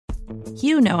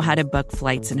You know how to book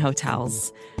flights and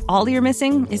hotels. All you're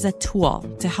missing is a tool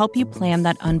to help you plan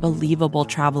that unbelievable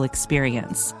travel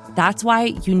experience. That's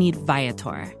why you need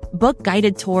Viator. Book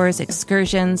guided tours,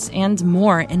 excursions, and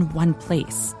more in one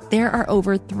place. There are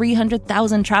over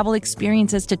 300,000 travel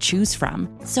experiences to choose from,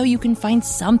 so you can find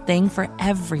something for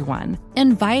everyone.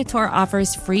 And Viator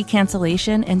offers free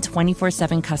cancellation and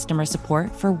 24/7 customer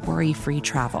support for worry-free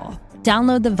travel.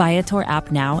 Download the Viator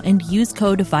app now and use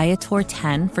code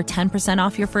Viator10 for 10%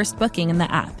 off your first booking in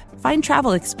the app. Find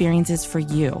travel experiences for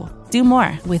you. Do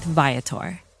more with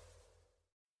Viator.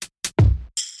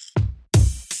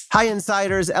 Hi,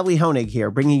 Insiders. Elie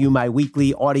here, bringing you my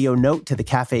weekly audio note to the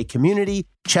Cafe community.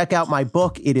 Check out my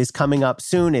book. It is coming up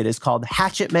soon. It is called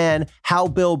Hatchet Man, How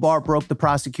Bill Barr Broke the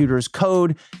Prosecutor's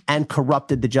Code and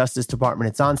Corrupted the Justice Department.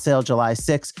 It's on sale July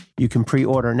 6th. You can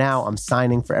pre-order now. I'm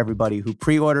signing for everybody who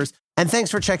pre-orders. And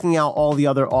thanks for checking out all the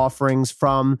other offerings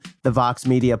from the Vox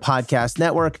Media Podcast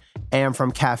Network and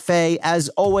from Cafe. As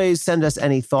always, send us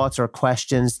any thoughts or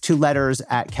questions to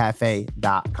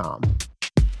letters@cafe.com.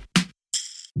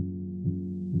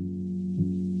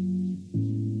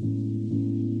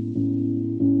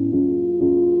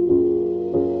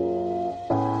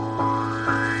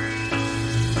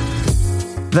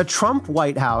 The Trump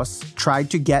White House tried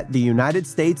to get the United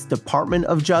States Department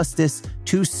of Justice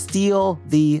to steal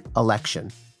the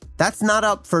election. That's not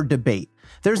up for debate.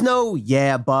 There's no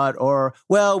yeah, but, or,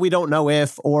 well, we don't know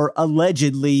if, or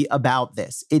allegedly about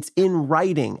this. It's in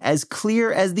writing, as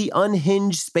clear as the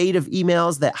unhinged spate of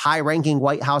emails that high-ranking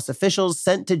White House officials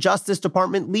sent to Justice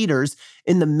Department leaders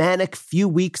in the manic few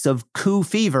weeks of coup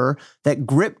fever that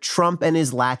gripped Trump and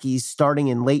his lackeys starting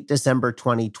in late December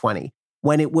 2020.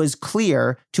 When it was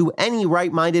clear to any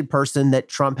right-minded person that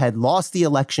Trump had lost the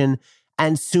election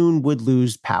and soon would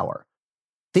lose power.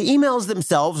 The emails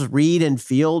themselves read and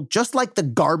feel just like the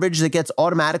garbage that gets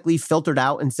automatically filtered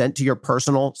out and sent to your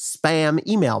personal spam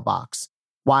email box.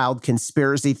 Wild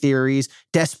conspiracy theories,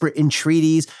 desperate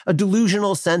entreaties, a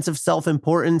delusional sense of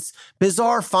self-importance,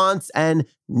 bizarre fonts, and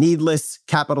needless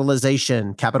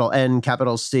capitalization, capital N,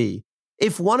 capital C.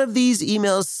 If one of these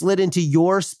emails slid into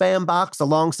your spam box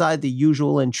alongside the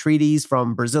usual entreaties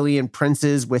from Brazilian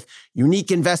princes with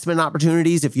unique investment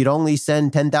opportunities if you'd only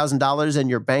send $10,000 and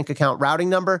your bank account routing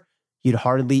number, you'd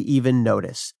hardly even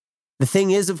notice. The thing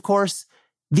is, of course,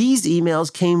 these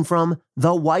emails came from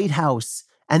the White House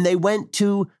and they went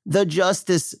to the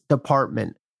Justice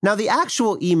Department. Now, the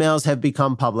actual emails have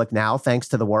become public now, thanks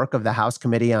to the work of the House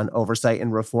Committee on Oversight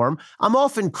and Reform. I'm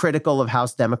often critical of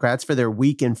House Democrats for their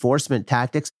weak enforcement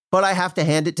tactics, but I have to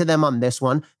hand it to them on this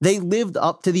one. They lived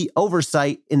up to the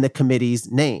oversight in the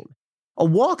committee's name. A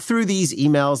walk through these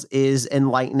emails is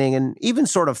enlightening and even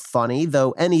sort of funny,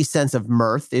 though any sense of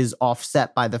mirth is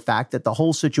offset by the fact that the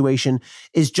whole situation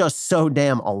is just so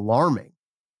damn alarming.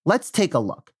 Let's take a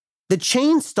look. The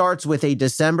chain starts with a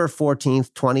December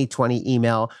 14th, 2020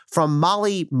 email from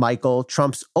Molly Michael,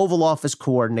 Trump's Oval Office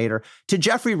coordinator, to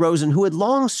Jeffrey Rosen, who had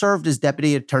long served as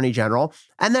Deputy Attorney General,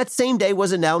 and that same day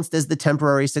was announced as the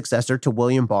temporary successor to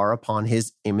William Barr upon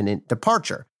his imminent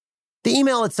departure. The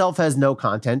email itself has no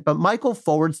content, but Michael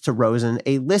forwards to Rosen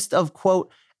a list of,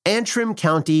 quote, Antrim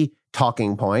County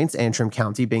talking points, Antrim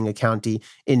County being a county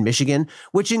in Michigan,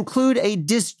 which include a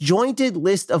disjointed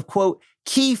list of, quote,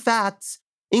 key facts,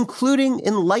 including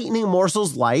enlightening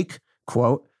morsels like,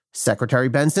 quote, Secretary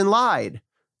Benson lied,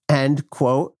 and,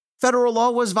 quote, federal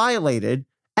law was violated,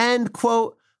 and,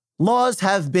 quote, laws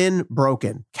have been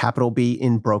broken, capital B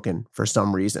in broken for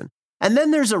some reason. And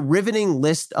then there's a riveting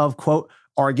list of, quote,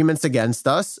 arguments against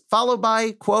us, followed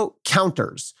by, quote,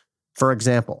 counters. For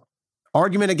example,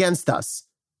 argument against us.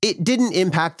 It didn't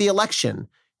impact the election.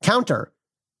 Counter.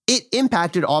 It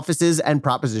impacted offices and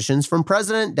propositions from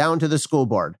president down to the school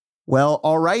board. Well,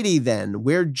 alrighty then.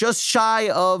 We're just shy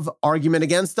of argument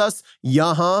against us.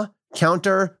 Yeah-huh.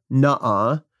 Counter.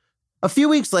 Nuh-uh. A few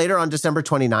weeks later, on December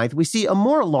 29th, we see a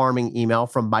more alarming email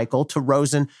from Michael to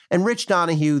Rosen and Rich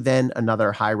Donahue, then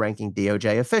another high-ranking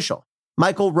DOJ official.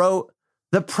 Michael wrote,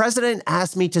 the president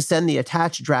asked me to send the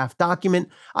attached draft document.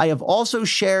 I have also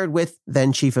shared with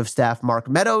then Chief of Staff Mark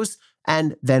Meadows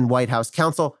and then White House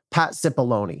counsel Pat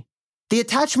Cipollone. The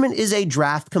attachment is a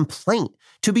draft complaint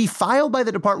to be filed by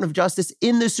the Department of Justice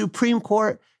in the Supreme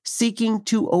Court seeking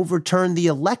to overturn the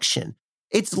election.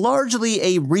 It's largely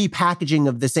a repackaging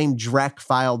of the same DREC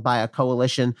filed by a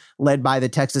coalition led by the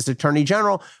Texas Attorney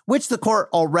General, which the court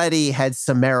already had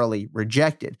summarily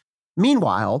rejected.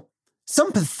 Meanwhile,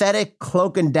 some pathetic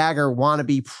cloak and dagger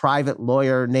wannabe private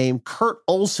lawyer named Kurt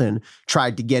Olson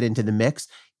tried to get into the mix.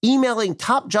 emailing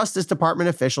top Justice Department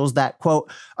officials that,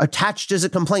 quote, attached is a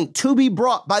complaint to be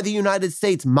brought by the United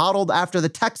States modeled after the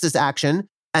Texas action,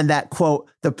 and that, quote,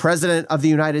 the President of the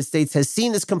United States has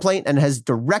seen this complaint and has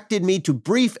directed me to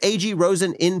brief AG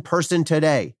Rosen in person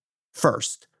today.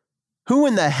 First, who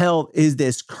in the hell is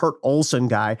this Kurt Olson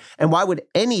guy, and why would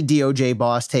any DOJ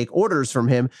boss take orders from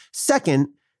him? Second,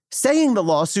 saying the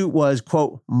lawsuit was,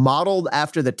 quote, modeled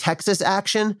after the Texas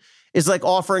action is like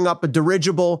offering up a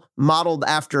dirigible modeled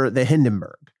after the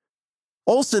Hindenburg.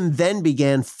 Olson then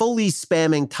began fully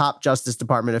spamming top Justice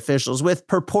Department officials with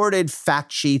purported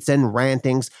fact sheets and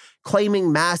rantings,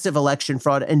 claiming massive election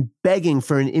fraud and begging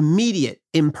for an immediate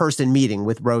in-person meeting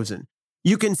with Rosen.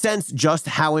 You can sense just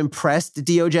how impressed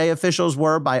DOJ officials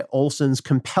were by Olson's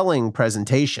compelling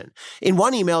presentation. In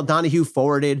one email, Donahue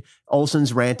forwarded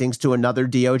Olson's rantings to another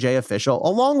DOJ official,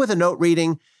 along with a note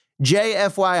reading,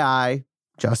 JFYI,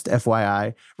 just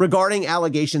FYI, regarding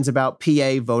allegations about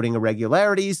PA voting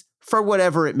irregularities for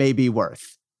whatever it may be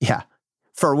worth. Yeah,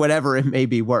 for whatever it may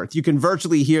be worth. You can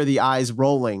virtually hear the eyes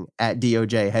rolling at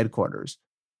DOJ headquarters.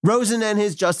 Rosen and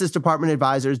his Justice Department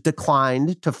advisors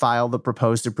declined to file the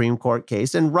proposed Supreme Court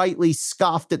case and rightly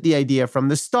scoffed at the idea from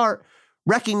the start,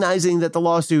 recognizing that the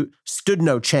lawsuit stood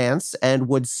no chance and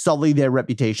would sully their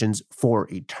reputations for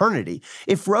eternity.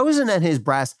 If Rosen and his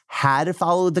brass had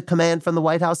followed the command from the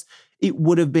White House, it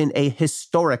would have been a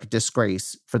historic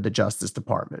disgrace for the Justice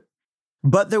Department.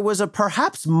 But there was a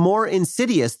perhaps more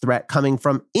insidious threat coming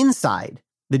from inside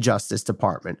the Justice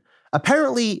Department.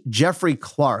 Apparently, Jeffrey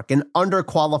Clark, an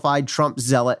underqualified Trump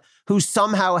zealot who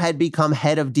somehow had become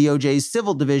head of DOJ's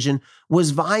civil division,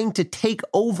 was vying to take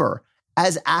over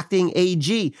as acting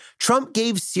AG. Trump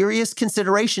gave serious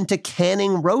consideration to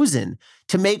canning Rosen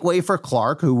to make way for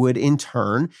Clark, who would in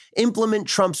turn implement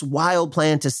Trump's wild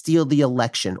plan to steal the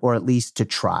election, or at least to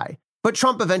try. But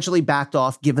Trump eventually backed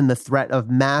off given the threat of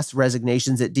mass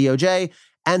resignations at DOJ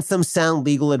and some sound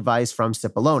legal advice from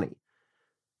Cipollone.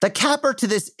 The capper to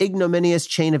this ignominious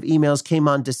chain of emails came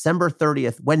on December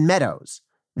 30th when Meadows,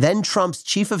 then Trump's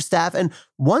chief of staff and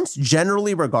once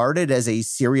generally regarded as a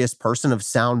serious person of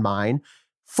sound mind,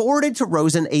 forwarded to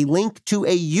Rosen a link to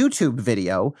a YouTube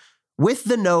video with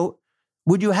the note,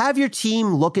 "Would you have your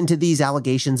team look into these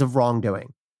allegations of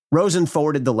wrongdoing?" Rosen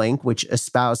forwarded the link, which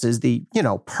espouses the,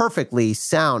 perfectly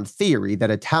sound theory that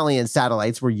Italian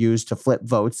satellites were used to flip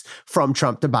votes from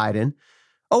Trump to Biden,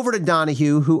 over to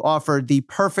Donahue, who offered the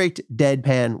perfect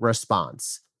deadpan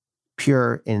response.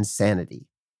 Pure insanity.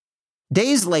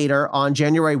 Days later, on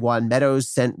January 1, Meadows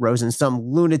sent Rosen some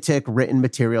lunatic written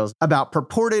materials about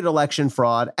purported election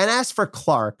fraud and asked for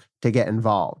Clark to get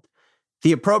involved.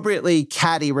 The appropriately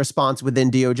catty response within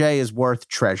DOJ is worth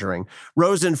treasuring.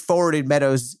 Rosen forwarded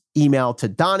Meadows' email to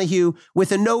Donahue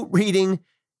with a note reading,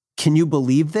 "Can you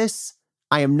believe this?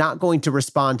 I am not going to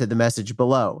respond to the message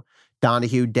below."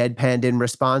 Donahue deadpanned in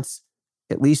response,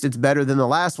 "At least it's better than the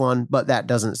last one, but that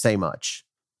doesn't say much."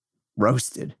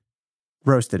 Roasted.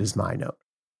 Roasted is my note.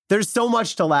 There's so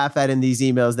much to laugh at in these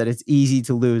emails that it's easy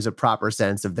to lose a proper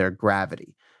sense of their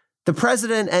gravity. The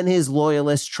president and his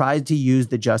loyalists tried to use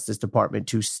the Justice Department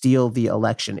to steal the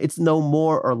election. It's no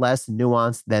more or less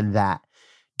nuanced than that.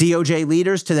 DOJ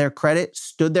leaders, to their credit,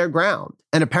 stood their ground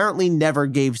and apparently never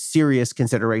gave serious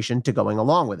consideration to going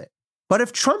along with it. But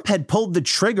if Trump had pulled the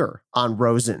trigger on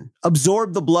Rosen,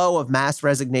 absorbed the blow of mass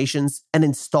resignations, and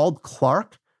installed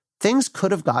Clark, things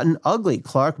could have gotten ugly.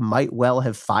 Clark might well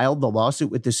have filed the lawsuit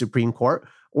with the Supreme Court,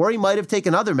 or he might have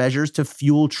taken other measures to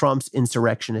fuel Trump's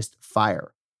insurrectionist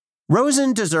fire.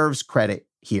 Rosen deserves credit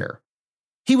here.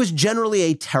 He was generally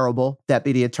a terrible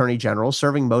deputy attorney general,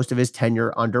 serving most of his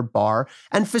tenure under Barr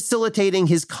and facilitating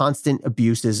his constant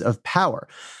abuses of power.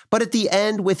 But at the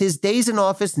end, with his days in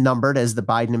office numbered as the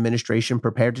Biden administration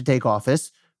prepared to take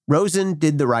office, Rosen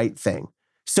did the right thing.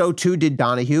 So too did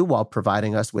Donahue, while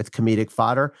providing us with comedic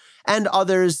fodder, and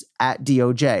others at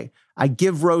DOJ. I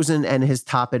give Rosen and his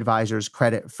top advisors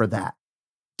credit for that.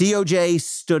 DOJ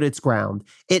stood its ground.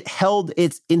 It held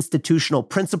its institutional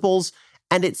principles,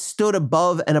 and it stood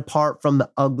above and apart from the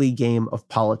ugly game of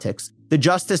politics. The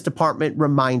Justice Department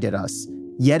reminded us,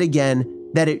 yet again,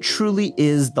 that it truly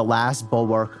is the last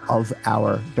bulwark of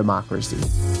our democracy.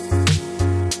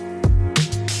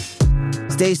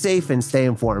 Stay safe and stay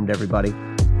informed, everybody.